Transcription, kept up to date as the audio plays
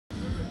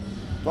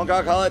Punk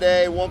Rock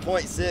Holiday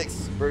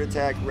 1.6, Bird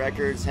Attack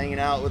Records, hanging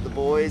out with the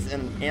boys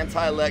and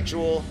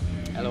Antillectual.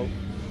 Hello.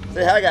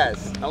 Say hi,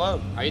 guys. Hello.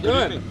 How you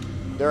doing?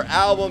 Their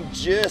album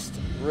just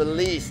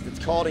released. It's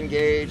called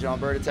Engage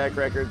on Bird Attack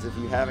Records. If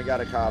you haven't got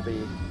a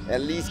copy,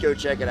 at least go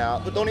check it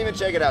out. But don't even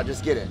check it out,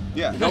 just get it.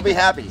 Yeah. You'll be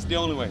happy. It's the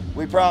only way.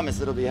 We promise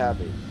it'll be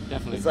happy.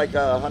 Definitely. It's like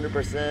a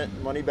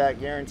 100% money back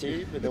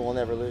guarantee, but then we'll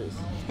never lose.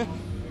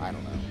 I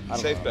don't know. I don't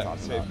Safe know what bet. I'm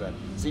talking Safe about.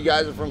 bet. So you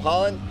guys are from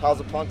Holland. How's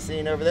the punk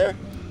scene over there?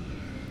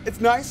 It's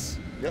nice.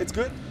 Yep. It's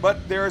good,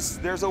 but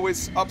there's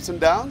always ups and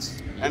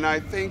downs. And I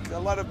think a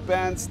lot of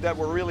bands that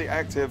were really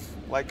active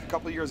like a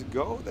couple of years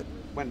ago that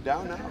went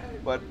down now.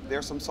 But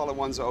there's some solid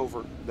ones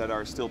over that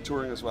are still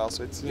touring as well.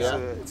 So it's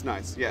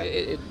nice. Yeah.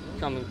 It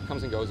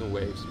comes and goes in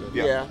waves. But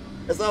Yeah.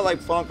 It's not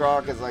like punk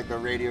rock is like the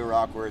radio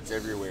rock where it's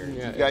everywhere.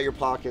 Yeah, You've got your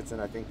pockets, and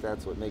I think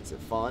that's what makes it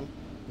fun.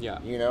 Yeah.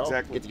 You know,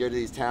 Exactly. get to go to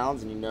these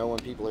towns, and you know when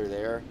people are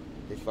there,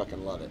 they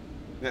fucking love it.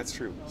 That's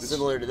true.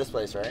 Similar to this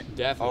place, right?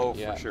 Definitely. Oh,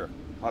 yeah. for sure.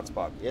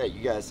 Hotspot. Yeah,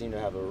 you guys seem to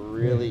have a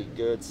really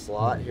good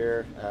slot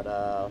here at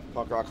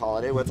Punk Rock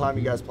Holiday. What time are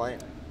you guys playing?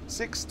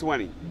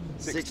 6:20.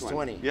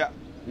 6:20. Yeah.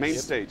 Main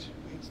Yep. stage.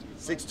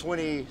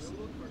 6:20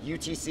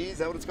 UTC, is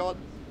that what it's called?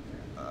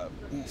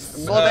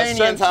 Slovenian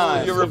Central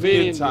time.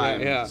 European Slovenian,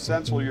 time. yeah.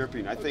 Central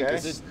European. I think Okay.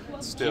 it's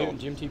still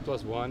GMT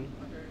 +1.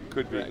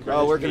 could be. Right.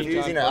 Oh, we're Greenwich Mean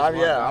confusing it. Time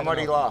 +1, I I'm don't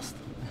already know. lost.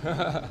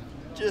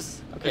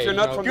 Just Okay, If you're you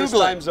not know, from this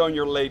Google it. time zone,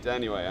 you're late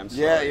anyway. I'm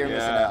sorry. yeah, you're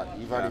missing out.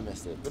 You've already Yeah.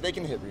 missed it. But they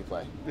can hit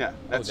replay. Yeah,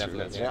 that's true.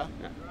 definitely, That's yeah. true.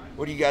 Yeah.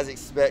 What do you guys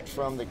expect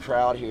from the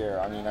crowd here?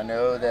 I mean, I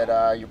know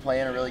that you're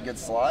playing a really good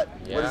slot.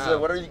 Yeah.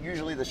 What are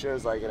usually the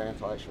shows like at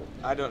Antillectual?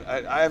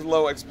 I have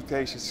low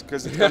expectations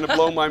because it's gonna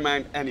blow my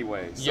mind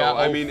anyway. So Yeah,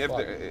 I oh, mean,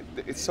 fuck.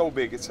 it's so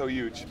big, it's so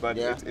huge, but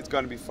Yeah. it's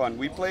gonna be fun.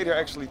 We played here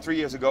actually 3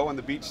 years ago on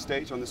the beach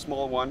stage, on the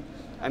small one,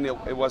 and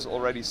it was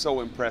already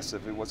so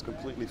impressive. It was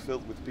completely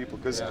filled with people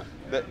because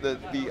Yeah.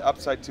 the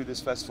upside to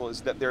this festival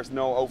is that there's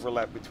no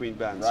overlap between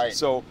bands. Right.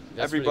 So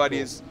That's everybody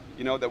really is,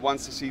 that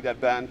wants to see that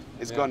band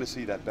is Yeah. gonna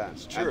see that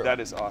band, true. and that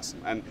is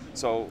awesome. And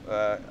so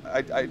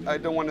I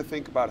don't want to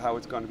think about how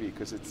it's gonna be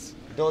because it's.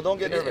 Don't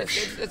get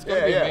nervous. It's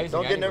gonna be amazing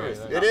Don't get anyway, nervous.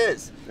 like- It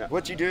is. Yeah.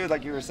 What you do is,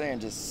 like you were saying,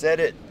 just set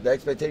it. The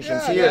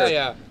expectations Yeah, here. yeah,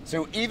 yeah.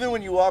 So even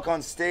when you walk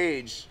on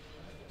stage,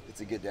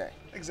 it's a good day.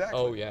 Exactly.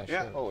 Oh yeah, sure.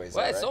 Yeah. Always.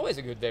 Well, right? it's always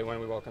a good day when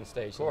we walk on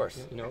stage. Of course.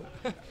 You know.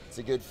 It's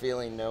a good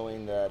feeling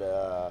knowing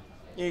that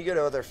you go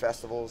to other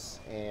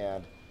festivals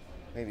and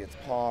maybe it's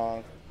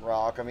punk,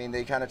 rock. I mean,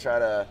 they kind of try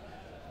to,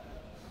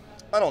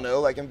 I don't know,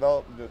 like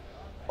envelop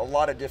a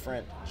lot of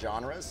different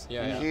genres.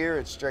 Yeah, yeah. Here,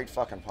 it's straight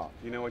fucking punk.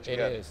 You know what you It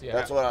got. is. Yeah.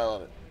 That's what I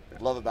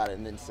love about it.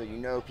 And then so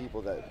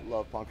people that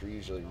love punk are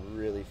usually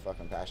really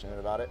fucking passionate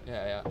about it.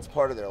 Yeah, yeah. It's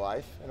part of their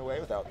life in a way,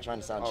 without trying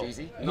to sound Oh,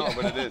 cheesy. No,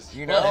 but it is.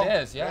 You know, Well,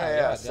 it is, yeah,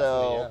 yeah,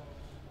 So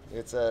definitely,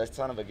 it's a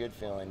ton of a good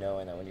feeling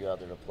knowing that when you go out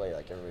there to play,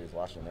 like everybody's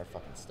watching, they're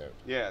fucking stoked.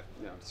 Yeah,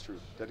 it's true.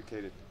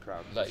 Dedicated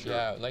crowd. for Like sure.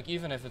 yeah, like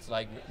even if it's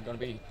like gonna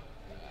be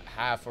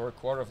half or a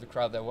quarter of the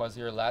crowd that was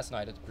here last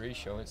night at the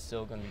pre-show, it's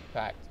still gonna be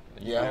packed.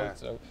 You Yeah. know? Yeah.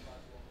 So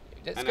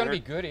it's And I gonna be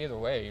heard good either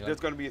way. Like, There's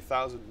going to be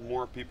 1,000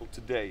 more people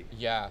today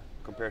yeah.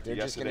 compared to They're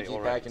just yesterday gonna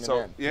keep already. packing it So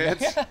in. yeah,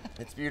 it's It's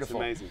it's beautiful.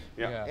 amazing.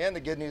 Yeah. Yeah. And the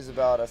good news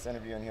about us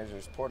interviewing here is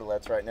there's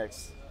portalettes right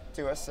next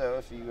to us, so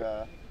if you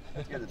have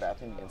to go to the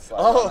bathroom, you can slide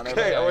Oh, on over.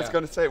 okay. I was Yeah.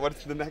 going to say,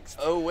 what's the next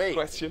Oh, wait.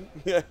 question?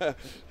 Yeah.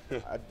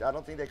 I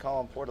don't think they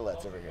call them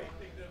portalettes over here.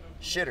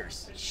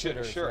 Shitters. Sure.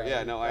 Shitters, Sure. right.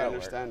 Yeah. No, I That'll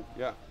understand.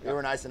 Yeah. They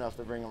were nice enough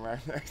to bring them right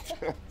next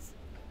to us.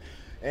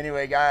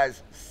 Anyway,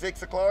 guys,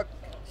 6 o'clock.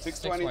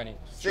 6:20.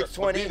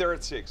 6:20. Be there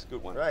at 6.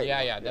 Good one. Right.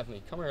 Yeah,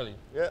 definitely. Come early.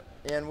 Yep.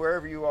 And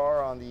wherever you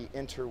are on the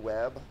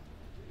interweb,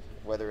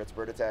 whether it's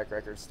Bird Attack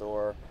Record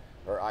Store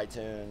or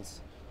iTunes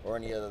or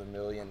any other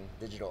million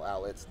digital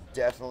outlets,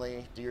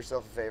 definitely do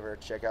yourself a favor.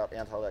 Check out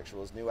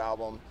Antillectual's new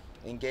album,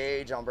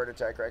 Engage, on Bird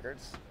Attack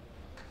Records.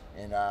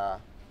 And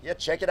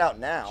check it out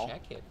now.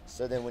 Check it.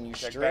 So then when you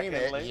Check stream back in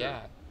it, later.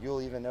 Yeah.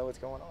 you'll even know what's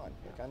going on.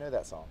 Like, I know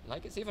that song.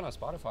 Like it's even on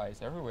Spotify.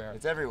 It's everywhere.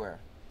 It's everywhere.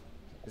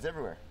 It's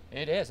everywhere.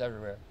 It is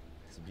everywhere.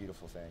 It's a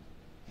beautiful thing.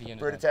 The Bird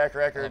internet. Attack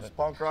Love Records, it.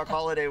 Punk Rock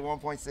Holiday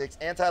 1.6,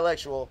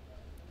 Antillectual.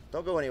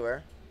 Don't go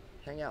anywhere.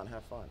 Hang out and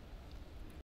have fun.